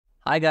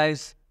Hi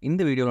guys,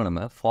 இந்த வீடியோவில்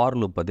நம்ம ஃபார்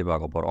லூப் பற்றி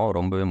பார்க்க போகிறோம்.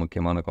 ரொம்பவே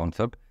முக்கியமான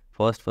கான்செப்ட்.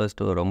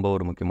 ஃபர்ஸ்ட் ஒரு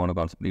முக்கியமான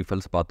கான்செப்ட்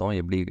இஃபெல்ஸ் பார்த்தோம்.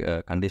 எப்படி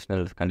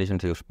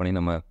கண்டிஷன்ஸ் யூஸ் பண்ணி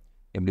நம்ம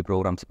எப்படி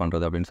ப்ரோக்ராம்ஸ்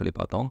பண்ணுறது அப்படின்னு சொல்லி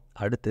பார்த்தோம்.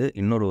 அடுத்து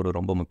ஒரு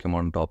ரொம்ப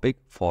முக்கியமான topic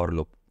for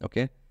loop.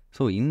 Okay,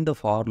 so இந்த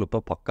ஃபார்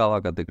லூப்பை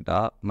பக்காவாக கற்றுக்கிட்டா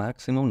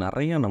மேக்ஸிமம்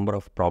நிறைய நம்பர்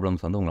ஆஃப்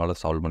ப்ராப்ளம்ஸ் வந்து உங்களால்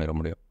சால்வ் பண்ணிட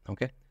முடியும்.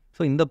 ஓகே,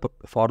 ஸோ இந்த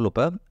ஃபார்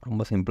லூப்பை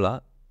ரொம்ப சிம்பிளாக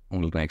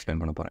உங்களுக்கு நான்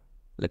எக்ஸ்பிளைன் பண்ண போகிறேன்.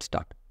 Let's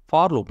start.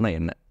 ஃபார் லூப்னா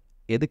என்ன,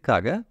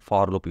 எதுக்காக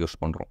ஃபார் லூப்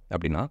யூஸ் பண்ணுறோம்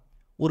அப்படின்னா,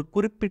 ஒரு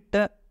குறிப்பிட்ட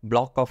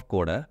பிளாக் ஆஃப்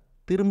கோடை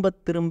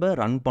திரும்ப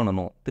ரன்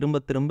பண்ணணும்,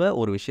 திரும்ப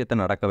ஒரு விஷயத்தை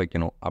நடக்க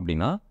வைக்கணும்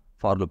அப்படின்னா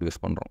ஃபார் லூப் யூஸ்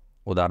பண்ணுறோம்.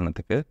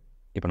 உதாரணத்துக்கு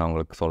இப்போ நான்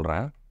உங்களுக்கு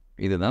சொல்கிறேன்,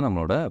 இதுதான்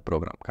நம்மளோட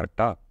ப்ரோக்ராம்.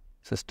 கரெக்டாக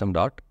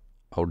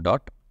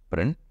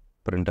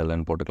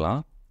system.out.println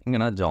போட்டுக்கலாம்.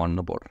 இங்கே நான்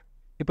ஜான்னு போடுறேன்.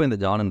 இப்போ இந்த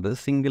ஜான்ன்றது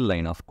சிங்கிள்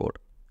லைன் ஆஃப் கோட்.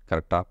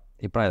 கரெக்டாக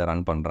இப்போ நான் இதை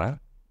ரன் பண்ணுறேன்.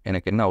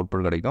 எனக்கு என்ன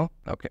அவுட்புட் கிடைக்கும்?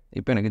 ஓகே,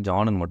 இப்போ எனக்கு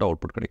ஜான்னு மட்டும்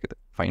அவுட்புட் கிடைக்குது.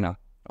 ஃபைனா?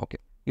 ஓகே,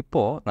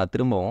 இப்போது நான்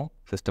திரும்பவும்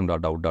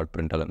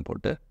system.out.println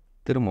போட்டு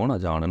திரும்பவும்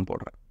நான் ஜானுன்னு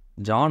போடுறேன்.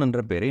 ஜானுன்ற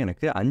பேர்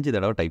எனக்கு 5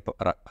 தடவை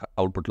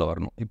அவுட்புட்டில்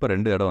வரணும். இப்போ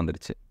 2 தடவை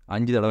வந்துடுச்சு,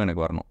 5 தடவை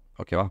எனக்கு வரணும்.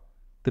 ஓகேவா?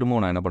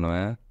 திரும்பவும் நான் என்ன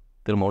பண்ணுவேன்,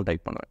 திரும்பவும்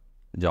டைப் பண்ணுவேன்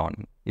ஜான்.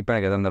 இப்போ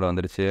எனக்கு எத்தனை தடவை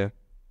வந்துடுச்சு?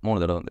 3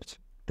 தடவை வந்துடுச்சு.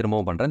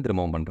 திரும்பவும்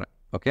பண்ணுறேன்.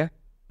 ஓகே,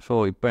 ஸோ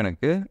இப்போ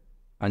எனக்கு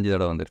 5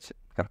 தடவை வந்துடுச்சு.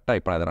 கரெக்டாக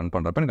இப்போ நான் அதை ரன்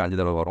பண்ணுறப்ப எனக்கு 5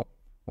 தடவை வரும்.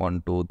 1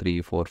 2 3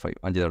 4 5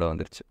 5 தடவை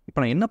வந்துடுச்சு. இப்போ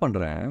நான் என்ன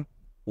பண்ணுறேன்,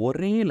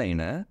 ஒரே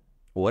லைன்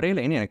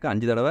எனக்கு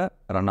 5 தடவை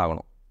ரன்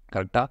ஆகணும்.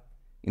 கரெக்டாக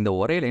இந்த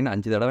ஒரே லைன்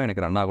 5 தடவை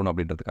எனக்கு ரன் ஆகணும்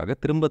அப்படின்றதுக்காக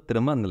திரும்ப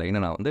அந்த லைனை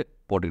நான் வந்து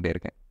போட்டுக்கிட்டே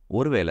இருக்கேன்.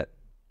 ஒருவேளை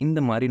இந்த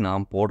மாதிரி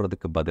நான்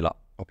போடுறதுக்கு பதிலாக,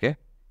 ஓகே,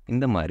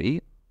 இந்த மாதிரி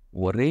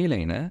ஒரே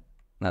லைனை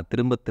நான்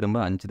திரும்ப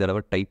 5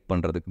 தடவை டைப்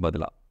பண்ணுறதுக்கு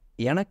பதிலாக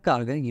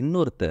எனக்காக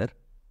இன்னொருத்தர்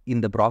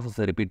இந்த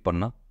ப்ராசஸை ரிப்பீட்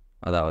பண்ணால்,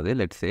 அதாவது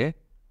லெட்ஸே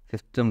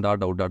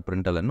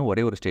system.out.println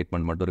ஒரே ஒரு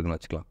ஸ்டேட்மெண்ட் மட்டும் இருக்குன்னு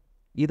வச்சுக்கலாம்.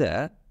 இதை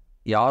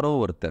யாரோ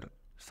ஒருத்தர்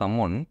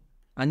சம்மொன்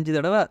 5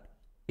 தடவை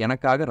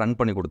எனக்காக ரன்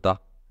பண்ணி கொடுத்தா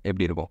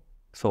எப்படி இருக்கும்?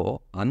 ஸோ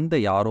அந்த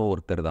யாரோ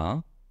ஒருத்தர் தான்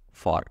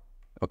ஃபார்.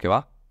 ஓகேவா?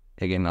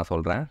 எகைன் நான்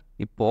சொல்கிறேன்,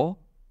 இப்போது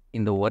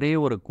இந்த ஒரே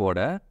ஒரு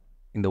கோடை,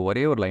 இந்த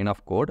ஒரே ஒரு லைன்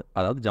ஆஃப் கோட்,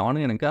 அதாவது ஜானு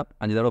எனக்கு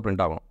 5 தடவை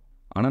பிரிண்ட் ஆகணும்.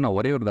 ஆனால் நான்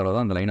ஒரே ஒரு தடவை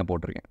தான் அந்த லைனை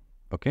போட்டிருக்கேன்.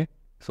 ஓகே,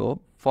 ஸோ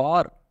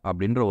ஃபார்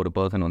அப்படின்ற ஒரு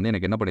பர்சன் வந்து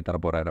எனக்கு என்ன பண்ணி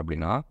தரப்போகிறாரு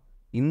அப்படின்னா,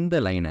 இந்த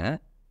லைனை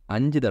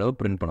 5 தடவை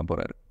பிரிண்ட் பண்ண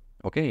போகிறாரு.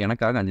 ஓகே,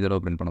 எனக்காக 5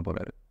 தடவை பிரிண்ட் பண்ண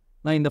போகிறாரு.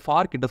 நான் இந்த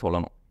ஃபார் கிட்ட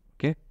சொல்லணும்,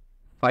 ஓகே,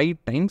 5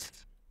 டைம்ஸ்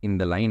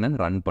இந்த லைனை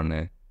ரன் பண்ணு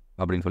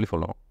அப்படின்னு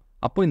சொல்லணும்.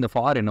 அப்போது இந்த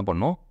ஃபார் என்ன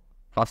பண்ணும்,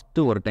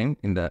 ஃபஸ்ட்டு ஒரு டைம்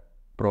இந்த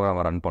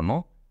ப்ரோக்ராமை ரன்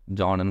பண்ணோம்,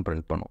 ஜானுன்னு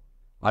பிரிண்ட் பண்ணோம்.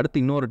 அடுத்து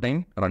இன்னொரு டைம்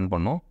ரன்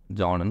பண்ணோம்,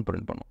 ஜானுன்னு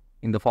பிரிண்ட் பண்ணோம்.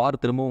 இந்த ஃபார்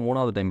திரும்பவும்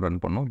 3வது டைம் ரன்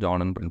பண்ணோம்,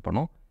 ஜானுன்னு பிரிண்ட்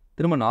பண்ணோம்.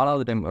 திரும்ப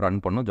 4வது டைம் ரன்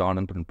பண்ணோம்,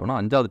 ஜானுன்னு பிரிண்ட் பண்ணோம்.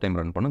 5வது டைம்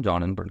ரன் பண்ணோம்,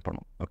 ஜானுன்னு பிரிண்ட்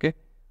பண்ணோம். ஓகே,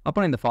 அப்போ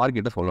நான் இந்த ஃபார்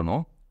கிட்ட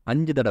சொல்லணும்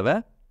 5 தடவை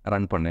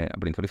ரன் பண்ணு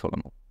அப்படின்னு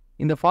சொல்லணும்.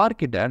 இந்த ஃபார்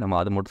கிட்ட நம்ம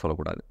அது மட்டும்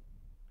சொல்லக்கூடாது.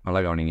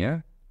 நல்லா கவனிங்க,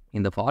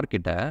 இந்த ஃபார்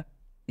கிட்ட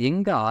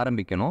எங்கே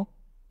ஆரம்பிக்கணும்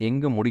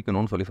எங்கே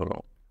முடிக்கணும்னு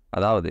சொல்லணும்.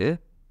 அதாவது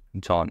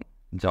John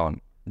John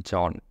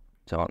John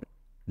John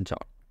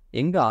John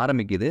எங்கே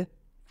ஆரம்பிக்குது,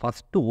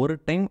 ஃபஸ்ட்டு ஒரு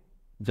டைம்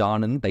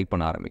ஜானுன்னு டைப்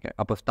பண்ண ஆரம்பிக்கிறேன்.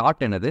 அப்போ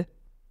ஸ்டார்ட் என்னது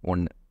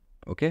 1.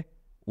 ஓகே,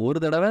 ஒரு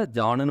தடவை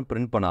ஜானுன்னு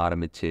பிரிண்ட் பண்ண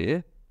ஆரம்பித்து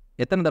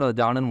எத்தனை தடவை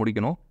ஜானுன்னு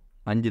முடிக்கணும்?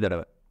 5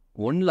 தடவை.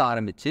 1ல்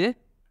ஆரம்பித்து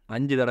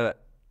 5 தடவை,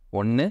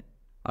 1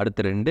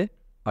 அடுத்து 2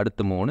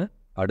 அடுத்து 3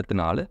 அடுத்து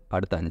 4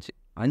 அடுத்து 5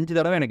 5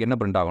 தடவை எனக்கு என்ன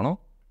பிரிண்ட் ஆகணும்?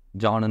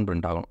 ஜானுன்னு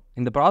பிரிண்ட் ஆகணும்.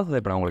 இந்த ப்ராசஸை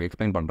இப்போ நான் உங்களுக்கு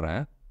எக்ஸ்பிளைன்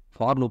பண்ணுறேன்.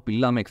 ஃபார் லூப்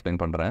இல்லாமல் எக்ஸ்பிளைன்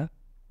பண்ணுறேன்.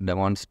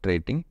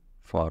 Demonstrating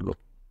for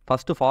loop.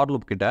 First for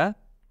loop கிட்ட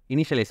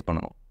இனிஷியலைஸ்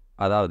பண்ணணும்.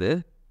 அதாவது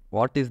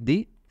what is the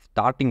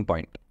starting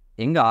point,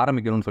 எங்கே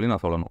ஆரம்பிக்கணும்னு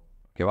நான் சொல்லணும்.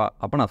 ஓகேவா?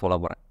 அப்போ நான் சொல்ல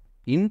போகிறேன்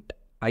int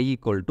i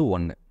 =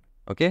 1.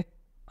 ஓகே,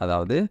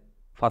 அதாவது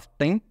ஃபஸ்ட்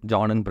டைம்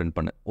ஜானுன்னு பிரிண்ட்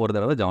பண்ணு, ஒரு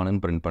தடவை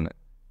ஜானுன்னு பிரிண்ட் பண்ணு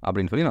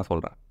அப்படின்னு நான்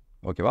சொல்கிறேன்.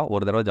 ஓகேவா?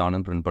 ஒரு தடவை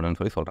ஜானுன்னு பிரிண்ட் பண்ணுன்னு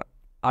சொல்கிறேன்.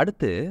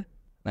 அடுத்து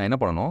நான் என்ன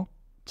பண்ணணும்,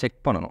 செக்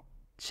பண்ணணும்.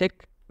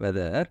 செக்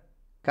வெதர்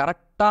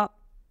கரெக்டாக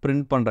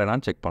பிரிண்ட்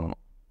பண்ணுறேனான்னு செக்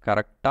பண்ணணும்.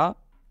 கரெக்டாக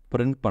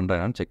பிரிண்ட்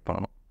பண்ணுறேனான்னு செக்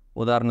பண்ணணும்.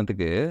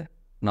 உதாரணத்துக்கு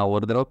நான்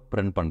ஒரு தடவை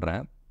பிரிண்ட்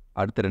பண்ணுறேன்,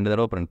 அடுத்து 2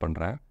 தடவை பிரிண்ட்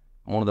பண்ணுறேன்,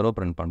 3 தடவை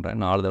பிரிண்ட் பண்ணுறேன்,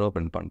 4 தடவை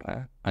பிரிண்ட் பண்ணுறேன்,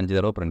 5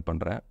 தடவை பிரிண்ட்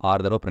பண்ணுறேன், 6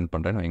 தடவை பிரிண்ட்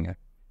பண்ணுறேன்னு வைங்க.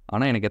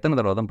 ஆனால் எனக்கு எத்தனை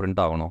தடவை தான்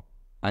பிரிண்ட் ஆகணும்?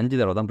 5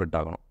 தடவை தான் பிரிண்ட்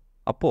ஆகணும்.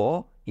 அப்போது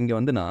இங்கே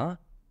வந்து நான்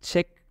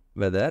check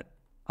weather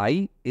i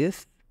is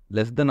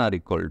less than or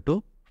equal to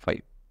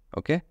 5.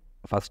 Okay,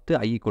 first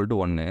i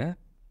 = 1.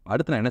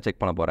 அடுத்து நான் என்ன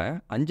செக் பண்ண போகிறேன்,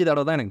 5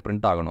 தடவை தான் எனக்கு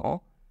பிரிண்ட் ஆகணும்,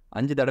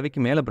 5 தடவைக்கு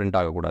மேலே பிரிண்ட்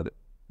ஆகக்கூடாது.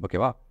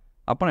 ஓகேவா?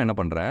 அப்போ நான் என்ன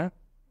பண்ணுறேன்,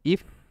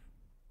 if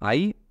i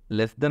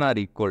less than or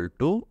equal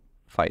to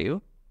 5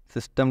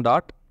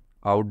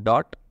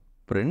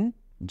 system.out.print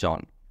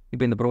John.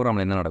 இப்போ இந்த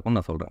ப்ரோக்ராமில் என்ன நடக்கும்னு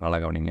நான் சொல்கிறேன். நல்லா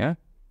கவனிங்க.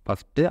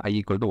 ஃபஸ்ட்டு i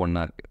 = 1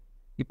 இருக்குது.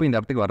 இப்போ இந்த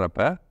இடத்துக்கு வர்றப்ப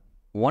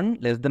 1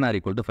 less than or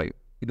equal to 5,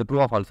 இது true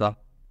ah ஃபால்ஸா?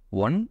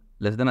 1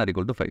 less than or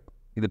equal to 5,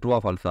 இது ட்ரூ ஆ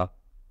ஃபால்ஸா?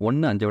 1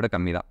 5 விட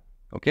கம்மி தான்.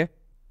 ஓகே,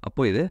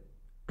 அப்போது இது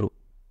ட்ரூ.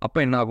 அப்போ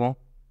என்ன ஆகும்,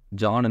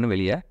 ஜானுன்னு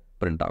வெளியே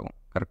பிரிண்ட் ஆகும்.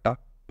 கரெக்டாக?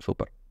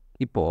 சூப்பர்.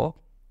 இப்போ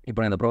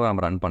நான் இந்த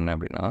ப்ரோக்ராம் ரன் பண்ணேன்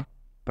அப்படின்னா,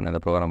 இப்போ நான்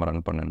இந்த ப்ரோக்ராம்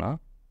ரன் பண்ணேன்னா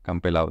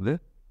கம்பைல் ஆகுது,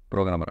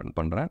 ப்ரோக்ராம் ரன்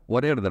பண்ணுறேன்,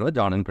 ஒரே ஒரு தடவை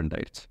ஜானுன்னு பிரிண்ட்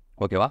ஆகிடுச்சு.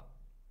 ஓகேவா?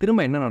 திரும்ப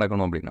என்ன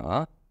நடக்கணும் அப்படின்னா,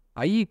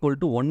 i =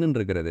 1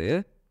 இருக்கிறது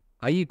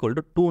i =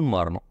 2ன்னு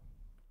மாறணும்.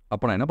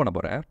 அப்போ நான் என்ன பண்ண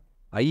போகிறேன்,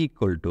 I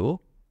equal to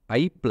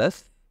I plus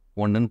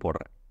ஒன்றுன்னு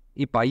போடுறேன்.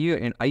 இப்போ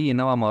I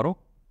என்னவா மாறும்,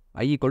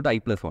 I equal to I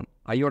plus one.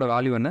 ஐயோட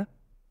வேல்யூ என்ன,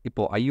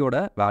 இப்போது ஐயோட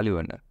வேல்யூ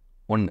என்ன,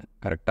 1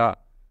 கரெக்டாக.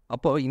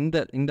 அப்போது இந்த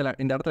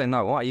இடத்துல என்ன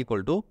ஆகும், I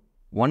ஈக்குவல் டு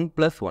 1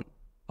 ப்ளஸ் 1.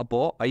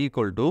 அப்போது I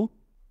ஈக்குவல் டு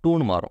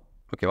 2ன்னு மாறும்.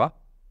 ஓகேவா,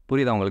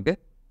 புரியுதா உங்களுக்கு?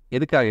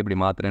 எதுக்காக இப்படி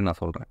மாற்றுறேன்னு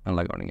நான் சொல்கிறேன்,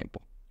 நல்லா கவனிங்க.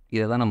 இப்போது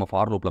இதை தான் நம்ம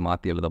ஃபார் லூப்பில்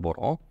மாற்றி எழுத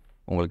போகிறோம்.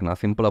 உங்களுக்கு நான்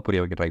சிம்பிளாக புரிய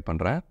வைக்க ட்ரை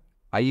பண்ணுறேன்.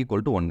 I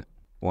equal to 1,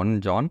 1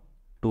 John,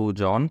 2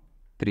 John,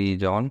 3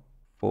 John,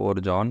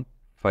 4 John,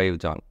 5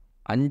 John.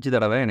 5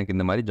 தடவை எனக்கு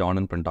இந்த மாதிரி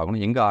ஜான்னு பிரிண்ட்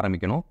ஆகணும். எங்கே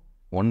ஆரம்பிக்கணும்,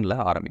 1ல்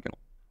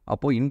ஆரம்பிக்கணும்.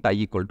 அப்போது int I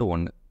equal to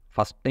 1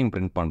 first time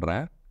print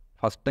பண்ணுறேன்.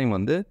 ஃபஸ்ட் டைம்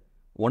வந்து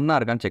 1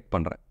 இருக்கான்னு செக்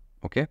பண்ணுறேன்.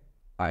 ஓகே,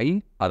 I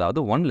அதாவது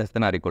 1 less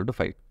than R equal to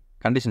 5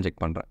 condition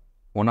check பண்ணுறேன்.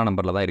 1ஆம்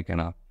நம்பரில் தான்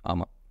இருக்கேனா,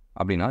 ஆமாம்.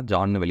 அப்படின்னா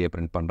ஜான்னு வெளியே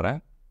பிரிண்ட் பண்ணுறேன்,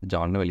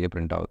 ஜான்னு வெளியே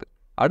பிரிண்ட் ஆகுது.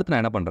 அடுத்து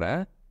நான் என்ன பண்ணுறேன்,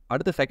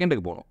 அடுத்து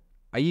செகண்டுக்கு போகணும்.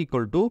 I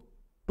ஈக்குவல் டு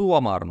 2ஆக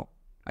மாறணும்.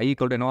 I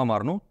ஈக்குவல் டு என்னவா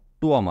மாறணும்,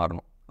 2ஆக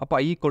மாறணும். அப்போ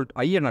I ஈக்குவல் டு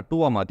ஐயை நான்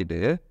 2ஆக மாற்றிட்டு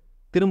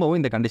திரும்பவும்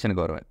இந்த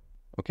கண்டிஷனுக்கு வருவேன்.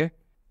 ஓகே,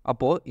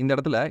 அப்போது இந்த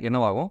இடத்துல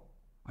என்னவாகும்,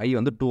 I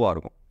வந்து 2ஆக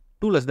இருக்கும்.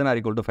 2 less than R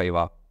equal to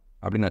 5ஆ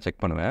அப்படின்னு நான்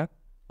செக் பண்ணுவேன்.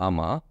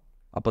 ஆமாம்.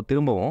 அப்போ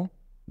திரும்பவும்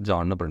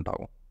ஜான்னு பிரிண்ட்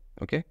ஆகும்.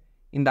 ஓகே,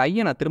 இந்த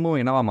ஐயை நான்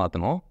திரும்பவும் என்னவா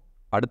மாற்றணும்,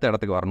 அடுத்த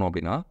இடத்துக்கு வரணும்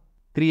அப்படின்னா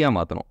 3ஆக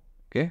மாற்றணும்.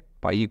 ஓகே,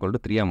 இப்போ I ஈக்குவல்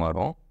டு 3ஆக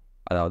மாறும்.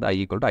 அதாவது I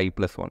equal to I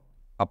plus 1.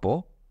 அப்போது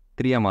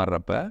 3ஆக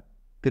மாறுறப்ப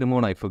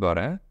திரும்பவும் நான் இஃப்க்கு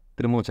வரேன்,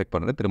 திரும்பவும் செக்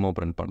பண்ணுறேன், திரும்பவும்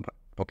பிரிண்ட் பண்ணுறேன்.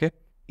 ஓகே,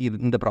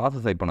 இந்த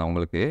ப்ராசஸை இப்போ நான்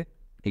உங்களுக்கு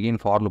எகெயின்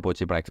ஃபார் லூப்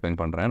வச்சு இப்போ எக்ஸ்பிளைன்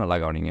பண்ணுறேன், நல்லா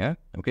கவனிங்க.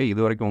 ஓகே, இது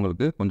வரைக்கும்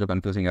உங்களுக்கு கொஞ்சம்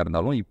கன்ஃபியூசிங்காக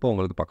இருந்தாலும் இப்போ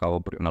உங்களுக்கு பக்காவாக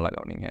புரியும், நல்லா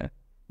கவனிங்க.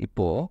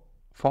 இப்போது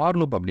ஃபார்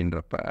லூப்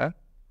அப்படின்றப்ப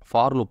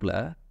ஃபார் லூப்பில்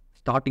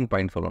ஸ்டார்டிங்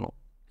பாயிண்ட் சொல்லணும்.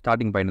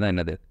 ஸ்டார்டிங் பாயிண்ட் தான்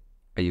என்னது,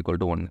 I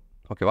ஈக்குவல் டு 1.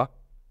 ஓகேவா,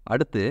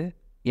 அடுத்து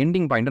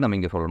எண்டிங் பாயிண்ட்டை நம்ம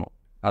இங்கே சொல்லணும்.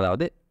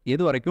 அதாவது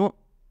எது வரைக்கும்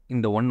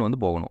இந்த 1 வந்து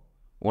போகணும்.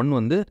 1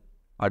 வந்து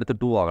அடுத்து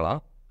 2 ஆகலாம்,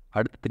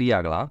 அடுத்து 3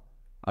 ஆகலாம்,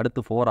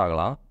 அடுத்து 4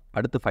 ஆகலாம்,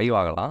 அடுத்து 5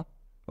 ஆகலாம்.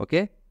 ஓகே,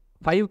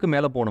 5க்கு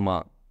மேலே போகணுமா,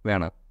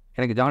 வேணாம்.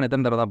 எனக்கு ஜான்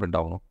எத்தனை தடவை தான் பிரிண்ட்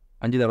ஆகணும்,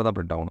 5 தடவை தான்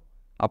பிரிண்ட் ஆகணும்.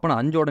 அப்போ நான்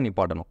 5ஓட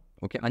நிப்பாட்டணும்.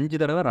 ஓகே, 5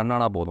 தடவை ரன்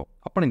ஆனால் போதும்.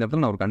 அப்போ இந்த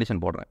இடத்துல நான் ஒரு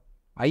கண்டிஷன் போடுறேன்,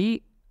 I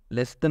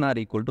less than R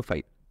equal to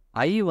 5.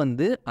 I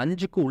வந்து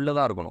 5க்கு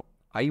உள்ளதாக இருக்கணும்.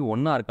 I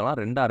 1ஆக இருக்கலாம்,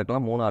 2ஆக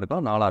இருக்கலாம், 3ஆக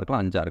இருக்கலாம், 4ஆக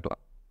இருக்கலாம், 5ஆக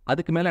இருக்கலாம்.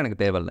 அதுக்கு மேலே எனக்கு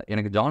தேவையில்லை.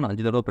 எனக்கு ஜான்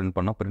 5 தடவை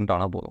பிரிண்ட்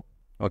ஆனால் போதும்.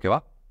 ஓகேவா,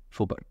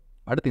 சூப்பர்.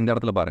 அடுத்து இந்த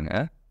இடத்துல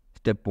பாருங்கள்,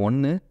 ஸ்டெப்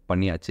 1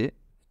 பண்ணியாச்சு,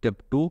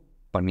 ஸ்டெப் 2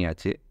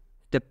 பண்ணியாச்சு,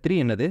 ஸ்டெப் 3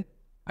 என்னது,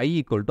 I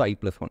equal to I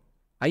plus 1.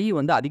 I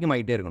வந்து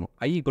அதிகமாகிட்டே இருக்கணும்.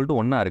 I ஈக்குவல் டு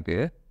 1ஆக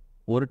இருக்குது,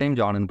 ஒரு டைம்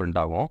ஜான்னு பிரிண்ட்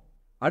ஆகும்.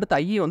 அடுத்து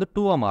I வந்து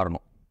 2ஆக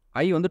மாறணும்.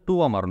 I வந்து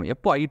 2ஆக மாறணும்.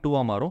 எப்போ I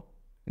 2ஆக மாறும்,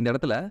 இந்த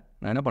இடத்துல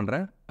நான் என்ன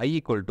பண்ணுறேன், I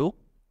equal to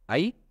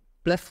I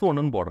plus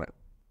 1ன்னு போடுறேன்.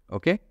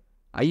 Okay,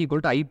 I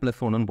equal to I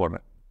plus 1ன்னு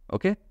போடுறேன்.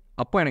 ஓகே,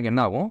 அப்போ எனக்கு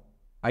என்ன ஆகும்,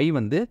 I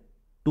வந்து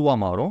 2ஆக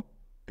மாறும்,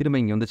 திரும்ப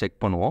இங்கே வந்து செக்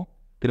பண்ணுவோம்,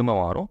 திரும்ப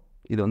மாறும்,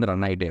 இது வந்து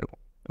ரன் ஆகிட்டே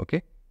இருக்கும். ஓகே,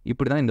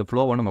 இப்படி தான் இந்த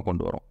ஃப்ளோவை நம்ம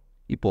கொண்டு வரோம்.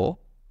 இப்போது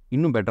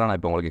இன்னும் பெட்டராக நான்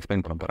இப்போ உங்களுக்கு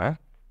எக்ஸ்பிளைன் பண்ண போகிறேன்.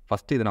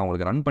 ஃபஸ்ட்டு இதை நான்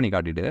உங்களுக்கு ரன் பண்ணி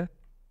காட்டிட்டு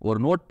ஒரு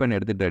நோட் பென்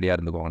எடுத்துகிட்டு ரெடியாக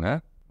இருந்துக்கோங்க.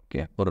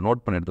 ஓகே, ஒரு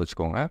நோட் பென் எடுத்து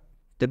வச்சுக்கோங்க.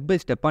 ஸ்டெப் பை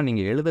ஸ்டெப்பாக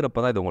நீங்கள்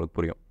எழுதுகிறப்ப தான் இது உங்களுக்கு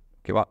புரியும்.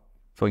 ஓகேவா,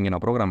 ஸோ இங்கே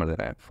நான் ப்ரோக்ராம்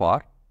எழுதுகிறேன்.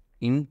 For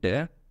into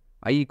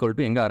I equal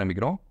to எங்கே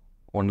ஆரம்பிக்கிறோம்,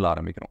 1ல்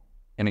ஆரம்பிக்கிறோம்.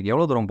 எனக்கு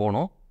எவ்வளோ தூரம்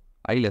போகணும்,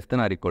 I less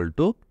than R equal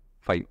to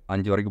 5,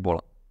 5 வரைக்கும்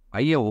போகலாம்.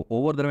 ஐயை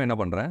ஒவ்வொரு தடவை என்ன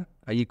பண்ணுறேன்,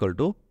 I equal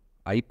to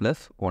I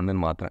plus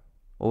 1ன்னு மாற்றுறேன்.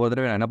 ஒவ்வொரு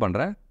தடவை நான் என்ன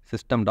பண்ணுறேன்,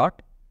 system dot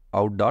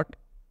out dot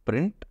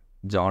print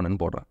ஜான்னு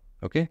போடுறேன்.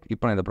 ஓகே,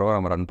 இப்போ நான் இந்த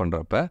ப்ரோக்ராம் ரன்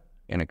பண்ணுறப்ப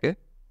எனக்கு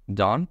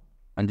ஜான்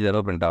 5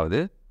 தடவை பிரிண்ட் ஆகுது.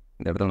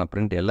 இந்த இடத்துல நான்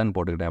பிரிண்ட் எல்ன்னு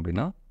போட்டுக்கிட்டேன்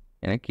அப்படின்னா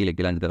எனக்கு கீழே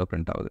 5 தடவை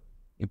பிரிண்ட் ஆகுது.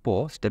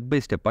 இப்போது ஸ்டெப் பை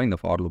ஸ்டெப்பாக இந்த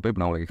ஃபார் லூப்பை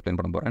இப்போ நான் உங்களுக்கு எக்ஸ்பிளைன்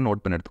பண்ண போகிறேன்.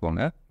 நோட் பென்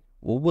எடுத்துக்கோங்க,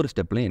 ஒவ்வொரு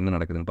ஸ்டெப்லையும் என்ன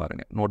நடக்குதுன்னு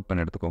பாருங்கள். நோட்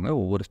பென் எடுத்துக்கோங்க,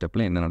 ஒவ்வொரு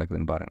ஸ்டெப்லையும் என்ன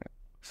நடக்குதுன்னு பாருங்கள்.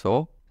 ஸோ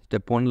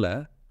ஸ்டெப் 1ல்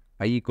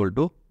I ஈக்குவல்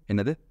டு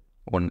என்னது,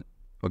 1.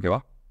 ஓகேவா,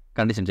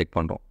 கண்டிஷன் செக்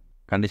பண்ணுறோம்.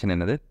 கண்டிஷன்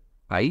என்னது,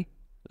 I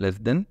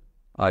less than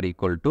R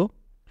equal to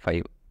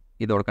 5.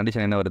 இதோட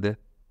கண்டிஷன் என்ன வருது,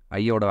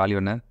 ஐயோட வேல்யூ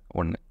என்ன,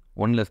 1.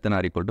 1 less than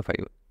R equal to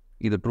 5.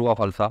 இது ட்ரூவா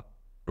ஃபால்ஸா,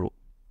 ட்ரூ.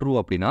 ட்ரூ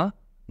அப்படின்னா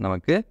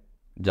நமக்கு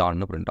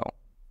ஜான்னு பிரிண்ட் ஆகும்.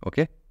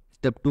 ஓகே,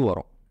 ஸ்டெப் 2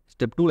 வரும்.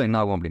 ஸ்டெப் 2ல் என்ன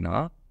ஆகும் அப்படின்னா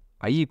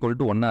I ஈக்குவல்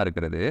டு 1ஆக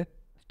இருக்கிறது.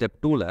 ஸ்டெப்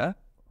 2ல்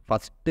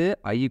ஃபஸ்ட்டு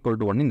I ஈக்குவல்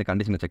டு 1 இந்த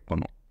கண்டிஷனை செக்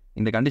பண்ணும்.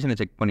 இந்த கண்டிஷனை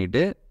செக்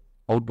பண்ணிவிட்டு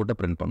அவுட்புட்டை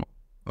பிரிண்ட் பண்ணும்.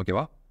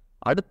 ஓகேவா,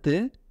 அடுத்து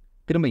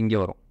திரும்ப இங்கே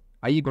வரும்.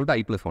 I equal to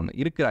I plus 1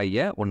 இருக்கிற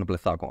ஐயை 1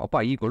 ப்ளஸ் ஆகும். அப்போ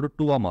I ஈக்குவல் டு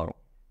 2ஆக மாறும்.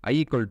 I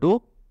equal to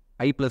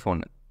I plus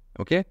 1.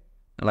 Okay,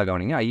 நல்லா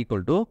கவனிங்க. I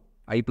equal to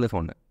I plus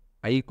 1.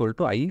 I equal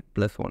to I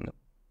plus 1.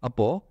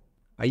 அப்போது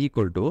I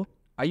ஈக்குவல் டு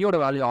ஐயோட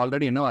வேல்யூ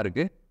ஆல்ரெடி என்னவா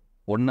இருக்குது,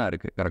 1ஆக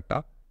இருக்குது.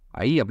 கரெக்டாக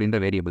I அப்படின்ற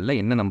வேரியபிளில்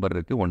என்ன நம்பர்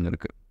இருக்குது, 1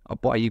 இருக்குது.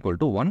 அப்போது I ஈக்குவல்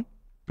டு 1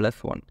 ப்ளஸ்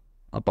 1.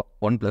 அப்போ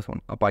 1 ப்ளஸ்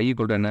 1. அப்போ I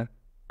ஈக்குவல் டு என்ன,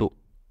 2.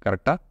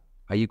 கரெக்டாக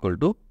I ஈக்குவல்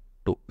டு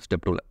 2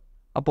 ஸ்டெப் 2ல்.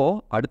 அப்போது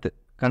அடுத்து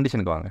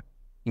கண்டிஷனுக்கு வாங்க.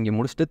 இங்கே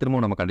முடிச்சுட்டு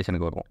திரும்பவும் நம்ம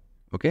கண்டிஷனுக்கு வருவோம்.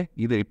 ஓகே,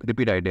 இது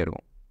ரிப்பீட் ஆகிட்டே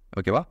இருக்கும்.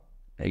 ஓகேவா,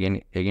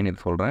 எகெயின் இது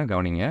சொல்கிறேன்,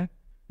 கவனிங்க.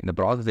 இந்த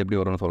ப்ராசஸ் எப்படி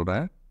வரும்னு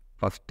சொல்கிறேன்.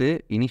 ஃபஸ்ட்டு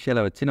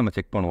இனிஷியலை வச்சு நம்ம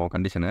செக் பண்ணுவோம்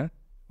கண்டிஷனை.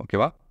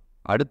 ஓகேவா,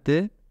 அடுத்து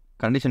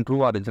கண்டிஷன்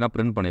ட்ரூவாக இருந்துச்சுன்னா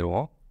பிரிண்ட்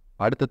பண்ணிடுவோம்.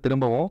 அடுத்து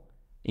திரும்பவும்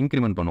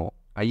இன்க்ரிமெண்ட் பண்ணுவோம்.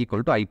 I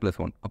equal to I plus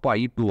 1. அப்போ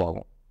I 2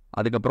 ஆகும்.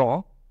 அதுக்கப்புறம்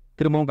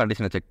திரும்பவும்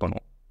கண்டிஷனை செக்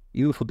பண்ணுவோம்.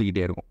 இது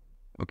சுற்றிக்கிட்டே இருக்கும்.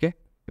 ஓகே,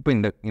 இப்போ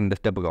இந்த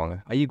ஸ்டெப்புக்கு வாங்க.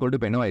 I ஈக்குவல் டு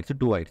இப்போ என்ன ஆயிடுச்சு,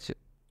 2 ஆயிடுச்சு.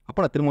 அப்போ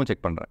நான் திரும்பவும்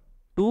செக் பண்ணுறேன்.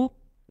 2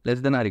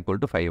 less than R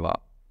equal to 5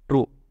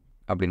 true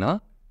அப்படின்னா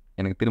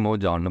எனக்கு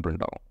திரும்பவும் ஜான்னு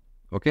பிரிண்ட் ஆகும்.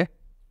 ஓகே,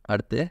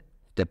 அடுத்து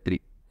step 3.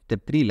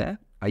 Step 3ல்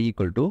I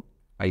equal to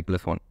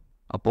I+1.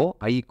 அப்போது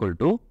I ஈக்குவல்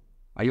டு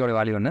ஐயோட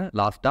வேல்யூ என்ன,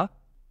 லாஸ்ட்டாக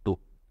 2.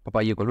 அப்போ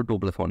I ஈக்குவல் டு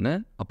 2+1.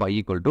 அப்போ I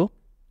ஈக்குவல் டு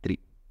 3.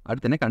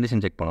 அடுத்து என்ன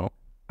கண்டிஷன் செக் பண்ணணும்.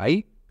 I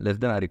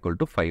less than R equal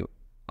to 5.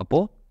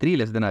 அப்போது 3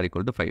 less than R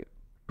equal to 5.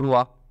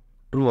 ட்ரூவா?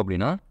 True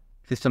அப்படின்னா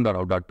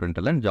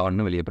system.out.println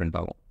ஜான்னு வெளியே பிரிண்ட்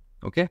ஆகும்.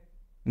 ஓகே,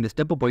 இந்த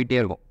ஸ்டெப்பு போயிட்டே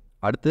இருக்கும்.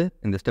 அடுத்து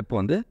இந்த ஸ்டெப்பு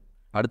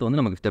அடுத்து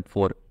நமக்கு ஸ்டெப்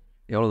 4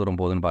 எவ்வளோ தூரம்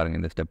போகுதுன்னு பாருங்கள்.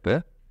 இந்த ஸ்டெப்பு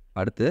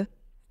அடுத்து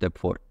step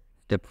 4.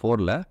 Step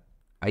 4ல்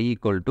I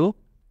equal to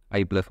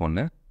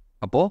I+1.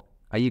 அப்போது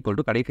I ஈக்குவல்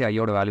டு கடைசி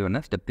ஐயோட வேல்யூ என்ன,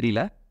 ஸ்டெப்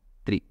 3ல்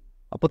 3.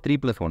 அப்போது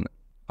 3+1.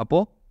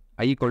 அப்போது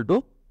I equal to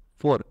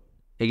 4.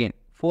 Again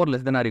 4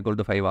 less than R equal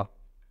to 5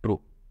 true.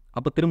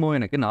 அப்போ திரும்பவும்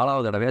எனக்கு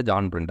 4வது தடவையாக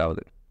ஜான் பிரிண்ட்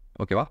ஆகுது.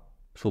 ஓகேவா,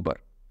 சூப்பர்.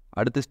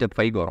 அடுத்து ஸ்டெப்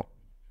 5க்கு வரும்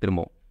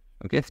திரும்பவும்.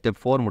 ஓகே, ஸ்டெப்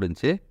 4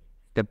 முடிஞ்சு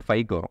ஸ்டெப்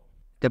 5க்கு வரும்.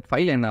 ஸ்டெப்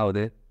 5ல் என்ன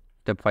ஆகுது,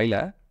 step 5ல்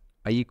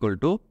I equal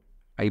to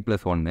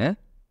I+1.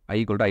 I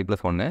equal to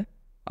I+1.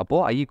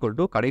 அப்போது I ஈக்குவல்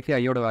டு கடைசி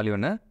ஐயோட வேல்யூ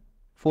என்ன,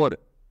 4.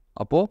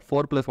 அப்போது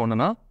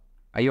 4+1னா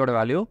ஐயோட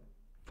வேல்யூ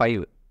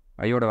 5.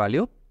 ஐயோட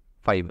வேல்யூ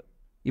 5.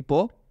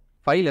 இப்போது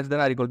 5 less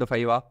than R equal to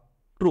 5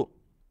 true.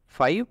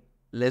 5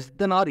 less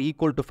than R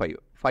equal to 5.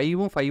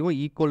 5ம்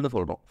ஈக்குவல்னு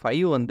சொல்கிறோம்.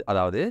 5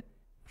 அதாவது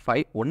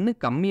 5 ஒன்று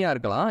கம்மியாக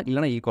இருக்கலாம்,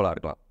 இல்லைனா ஈக்குவலாக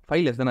இருக்கலாம்.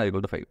 5 less than R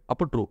equal to 5.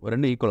 அப்போ ட்ரூ,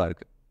 ரெண்டு ஈக்குவலாக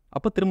இருக்குது.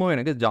 அப்போ திரும்பவும்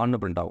எனக்கு ஜான்னு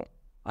பிரிண்ட் ஆகும்.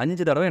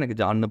 5 தடவை எனக்கு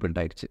ஜான்னு பிரிண்ட்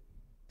ஆயிடுச்சு.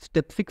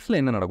 ஸ்டெப் 6ல்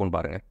என்ன நடக்கும்னு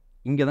பாருங்கள்.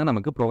 இங்கே தான்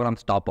நமக்கு ப்ரோக்ராம்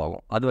ஸ்டாப்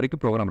ஆகும். அது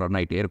வரைக்கும் ப்ரோக்ராம் ரன்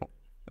ஆகிட்டே இருக்கும்.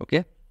 ஓகே,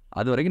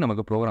 அது வரைக்கும்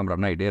நமக்கு ப்ரோக்ராம்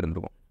ரன் ஆகிட்டே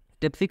இருந்திருக்கும்.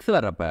 ஸ்டெப் 6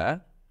 வர்றப்ப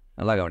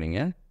நல்லா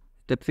கவனிங்க.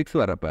 ஸ்டெப்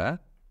 6 வர்றப்ப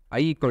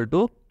I ஈக்குவல்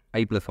டு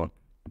I+1.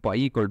 இப்போ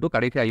I ஈக்குவல் டு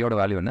கடைசி ஐயோட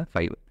வேல்யூ என்ன,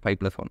 5.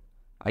 5+1.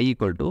 I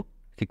equal to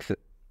 6.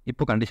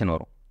 இப்போ கண்டிஷன்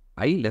வரும்.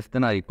 I less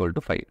than R equal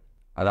to 5.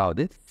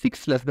 அதாவது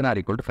 6 less than R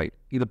equal to 5.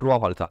 இது ட்ரூவா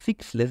ஃபால்ஸா?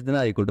 6 less than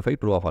R equal to 5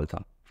 ட்ரூவா ஃபால்ஸா?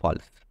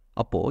 Falls.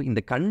 அப்போது இந்த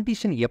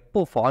கண்டிஷன்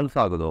எப்போ ஃபால்ஸ்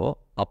ஆகுதோ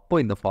அப்போ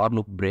இந்த ஃபார்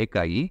லூப் பிரேக்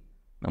ஆகி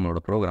நம்மளோட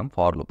ப்ரோக்ராம்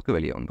ஃபார் லூப்புக்கு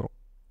வெளியே வந்துடும்.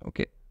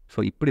 ஓகே, ஸோ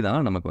இப்படி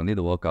தான் நமக்கு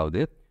இது ஒர்க்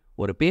ஆகுது.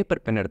 ஒரு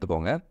பேப்பர் பென்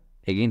எடுத்துக்கோங்க.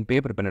 எகெயின்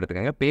பேப்பர் பென்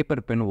எடுத்துக்கோங்க.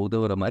 பேப்பர் பென்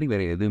உதவுற மாதிரி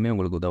வேறு எதுவுமே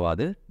உங்களுக்கு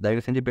உதவாது.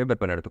 தயவு செஞ்சு பேப்பர்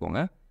பென்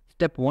எடுத்துக்கோங்க.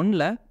 ஸ்டெப்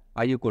 1ல்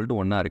I ஈக்குவல் டு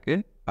 1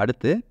 இருக்குது.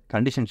 அடுத்து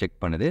கண்டிஷன் செக்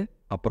பண்ணுது.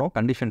 அப்புறம்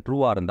கண்டிஷன்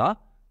ட்ரூவாக இருந்தால்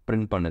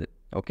பிரிண்ட் பண்ணுது.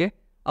 ஓகே,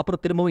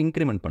 அப்புறம் திரும்பவும்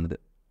இன்க்ரிமெண்ட் பண்ணுது.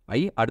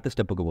 I அடுத்த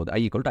ஸ்டெப்புக்கு போகுது.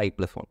 I equal to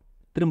I+1.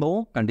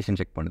 திரும்பவும் கண்டிஷன்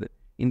செக் பண்ணுது.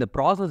 இந்த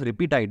ப்ராசஸ்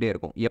ரிப்பீட் ஆகிட்டே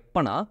இருக்கும்.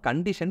 எப்போனா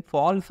கண்டிஷன்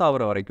ஃபால்ஸ்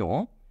ஆகிற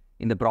வரைக்கும்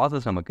இந்த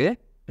ப்ராசஸ் நமக்கு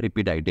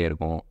ரிப்பீட் ஆகிட்டே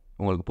இருக்கும்.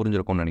 உங்களுக்கு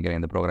புரிஞ்சிருக்கும்னு நினைக்கிறேன்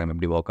இந்த ப்ரோக்ராம்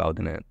எப்படி ஒர்க்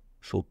ஆகுதுன்னு.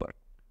 சூப்பர்.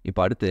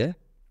 இப்போ அடுத்து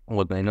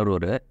உங்களுக்கு நான்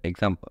இன்னொரு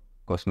எக்ஸாம்பிள்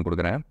கொஸ்டின்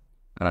கொடுக்குறேன்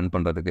ரன்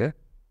பண்ணுறதுக்கு.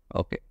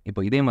 ஓகே,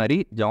 இப்போ இதே மாதிரி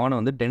ஜானை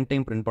 10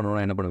 டைம் பிரிண்ட்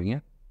பண்ணணும்னா என்ன பண்ணுவீங்க?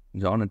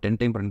 ஜானை 10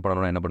 டைம் பிரிண்ட்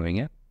பண்ணணும்னா என்ன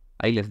பண்ணுவீங்க?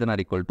 I less than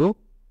R equal to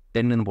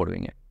 10ன்னு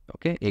போடுவீங்க.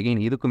 ஓகே,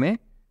 எகெயின் இதுக்குமே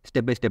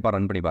ஸ்டெப் பை ஸ்டெப்பாக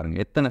ரன் பண்ணி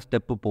பாருங்கள். எத்தனை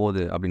ஸ்டெப்பு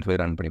போகுது அப்படின்னு சொல்லி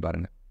ரன் பண்ணி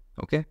பாருங்கள்.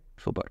 Okay,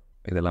 super.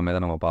 இது எல்லாமே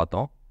தான் நம்ம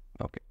பார்த்தோம்.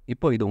 ஓகே,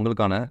 இப்போ இது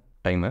உங்களுக்கான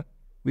டைமு.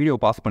 வீடியோ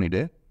பாஸ்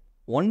பண்ணிவிட்டு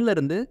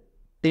 1லேருந்து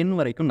 10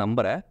 வரைக்கும்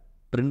நம்பரை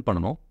பிரிண்ட்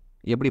பண்ணணும்.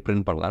 எப்படி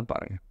பிரிண்ட் பண்ணலான்னு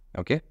பாருங்கள்.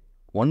 ஓகே,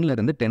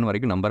 1லேருந்து 10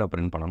 வரைக்கும் நம்பரை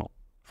பிரிண்ட் பண்ணணும்.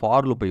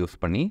 ஃபார் லூப்பை யூஸ்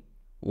பண்ணி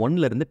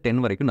 1லேருந்து 10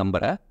 வரைக்கும்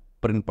நம்பரை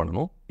பிரிண்ட்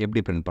பண்ணணும்.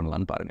 எப்படி பிரிண்ட்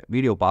பண்ணலான்னு பாருங்கள்.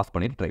 வீடியோ பாஸ்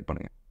பண்ணிவிட்டு ட்ரை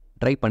பண்ணுங்கள்.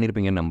 ட்ரை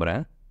பண்ணியிருப்பீங்கன்னு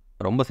நம்புகிறேன்.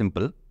 ரொம்ப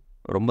சிம்பிள்,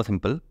 ரொம்ப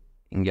சிம்பிள்.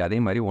 இங்கே அதே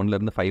மாதிரி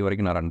 1லேருந்து 5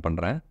 வரைக்கும் நான் ரன்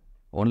பண்ணுறேன்.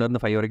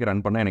 1லேருந்து 5 வரைக்கும்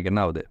ரன் பண்ணால் எனக்கு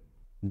என்ன ஆகுது?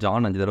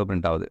 ஜான் 5 தடவை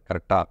பிரிண்ட் ஆகுது.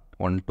 கரெக்டாக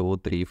 1 2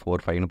 3 4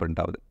 5ன்னு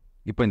பிரிண்ட் ஆகுது.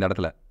 இப்போ இந்த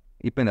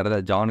இடத்துல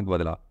ஜானுக்கு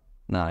பதிலாக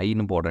நான்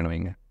ஐன்னு போடுறேன்னு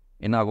வைங்க.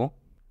 என்ன ஆகும்?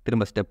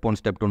 திரும்ப ஸ்டெப் 1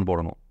 ஸ்டெப் 2ன்னு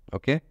போடணும்.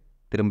 ஓகே,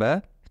 திரும்ப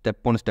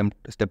ஸ்டெப் 1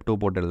 ஸ்டெப் 2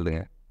 போட்டு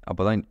எழுதுங்க.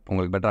 அப்போ தான்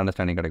உங்களுக்கு பெட்டர்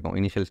அண்டர்ஸ்டாண்டிங் கிடைக்கும்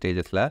இனிஷியல்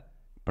ஸ்டேஜஸில்.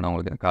 இப்போ நான்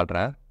உங்களுக்கு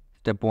காட்டுறேன்.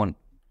 ஸ்டெப் 1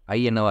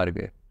 I என்னவா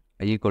இருக்குது?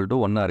 I ஈக்குவல் டு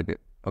 1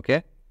 இருக்குது. ஓகே,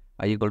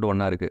 I ஈக்குவல் டு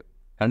 1 இருக்குது.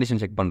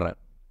 கண்டிஷன் செக் பண்ணுறேன்.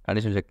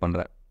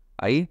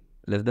 I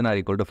less than R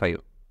equal to 5.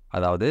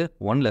 அதாவது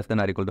 1 less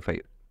than R equal to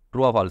 5.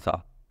 ட்ரூவா ஃபால்ஸா?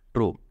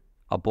 True.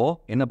 அப்போது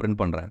என்ன பிரிண்ட்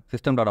பண்ணுறேன்?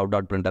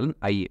 system.out.println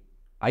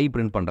I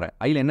பிரிண்ட் பண்ணுறேன்.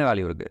 ஐயில் என்ன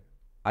வேல்யூ இருக்குது?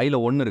 ஐயில்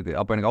 1 இருக்குது.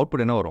 அப்போ எனக்கு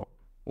அவுட்புட் என்ன வரும்?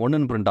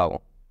 1ன்னு பிரிண்ட்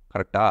ஆகும்.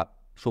 கரெக்டாக?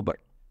 சூப்பர்.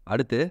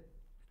 அடுத்து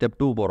ஸ்டெப்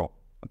 2 போகிறோம்.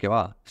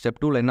 ஓகேவா? ஸ்டெப்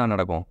 2ல் என்ன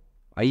நடக்கும்?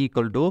 I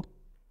equal to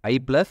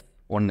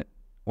I+1.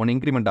 1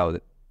 increment ஆகுது.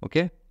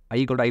 Okay, I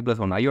equal to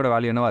I+1. ஐயோட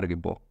வேல்யூ என்னவா இருக்குது?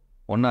 இப்போது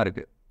 1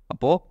 இருக்குது.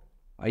 அப்போது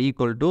I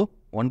ஈக்குவல் டு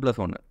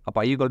 1+1. அப்போ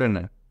I ஈக்குவல் டு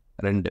என்ன?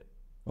 2.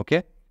 ஓகே,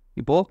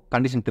 இப்போது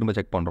கண்டிஷன் திரும்ப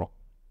செக் பண்ணுறோம்.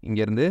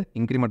 இங்கேருந்து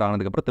இன்க்ரிமெண்ட்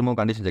ஆனதுக்கப்புறம் திரும்ப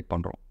கண்டிஷன் செக்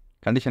பண்ணுறோம்.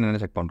 கண்டிஷன் என்ன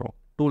செக் பண்ணுறோம்?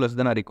 2 less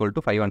than R equal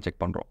to 5 check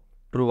பண்ணுறோம்.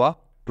 ட்ரூவா?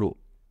 ட்ரூ.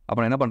 அப்போ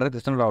நான் என்ன பண்ணுறேன்?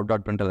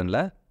 system.out.printlnல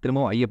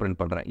திரும்பவும் ஐயை பிரிண்ட்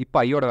பண்ணுறேன். இப்போ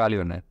ஐயோட வேல்யூ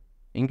என்ன?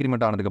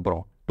 இன்க்ரிமெண்ட்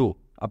ஆனதுக்கப்புறம் 2.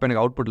 அப்போ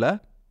எனக்கு அவுட்புட்டில்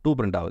 2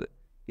 பிரிண்ட் ஆகுது.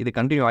 இது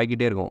கண்டினியூ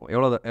ஆகிக்கிட்டே இருக்கும்.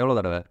 எவ்வளோ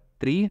தடவை?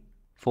 3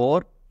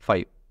 4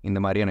 5. இந்த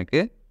மாதிரி எனக்கு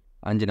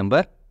 5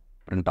 நம்பர்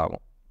பிரிண்ட்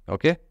ஆகும்.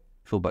 Okay,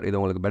 super. இது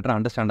உங்களுக்கு பெட்டர்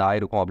அண்டர்ஸ்டாண்ட்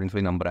ஆகிருக்கும் அப்படின்னு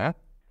சொல்லி நம்புகிறேன்.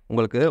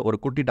 உங்களுக்கு ஒரு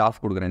குட்டி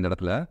டாஸ்க் கொடுக்குறேன் இந்த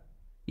இடத்துல.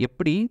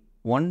 எப்படி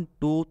 1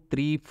 2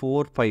 3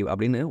 4 5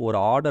 அப்படின்னு ஒரு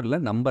ஆர்டரில்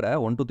நம்பரை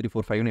 1 2 3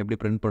 4 5ன்னு எப்படி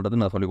பிரிண்ட்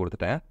பண்ணுறதுன்னு நான் சொல்லி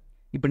கொடுத்துட்டேன்.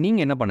 இப்போ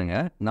நீங்கள் என்ன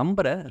பண்ணுங்கள்,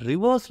 நம்பரை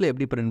ரிவர்ஸில்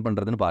எப்படி பிரிண்ட்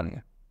பண்ணுறதுன்னு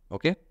பாருங்கள்.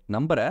 ஓகே,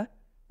 நம்பரை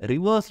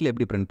ரிவர்ஸில்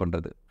எப்படி பிரிண்ட்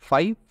பண்ணுறது?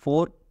 5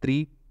 4 3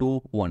 2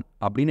 1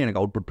 அப்படின்னு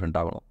எனக்கு அவுட்புட் பிரிண்ட்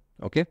ஆகணும்.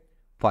 ஓகே,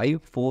 5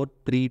 4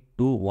 3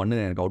 2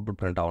 1 எனக்கு அவுட்புட்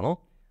பிரிண்ட் ஆகணும்.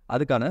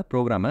 அதுக்கான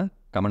ப்ரோக்ராமை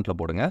கமெண்ட்டில்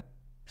போடுங்க.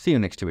 See you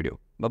next video.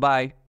 Bye-bye.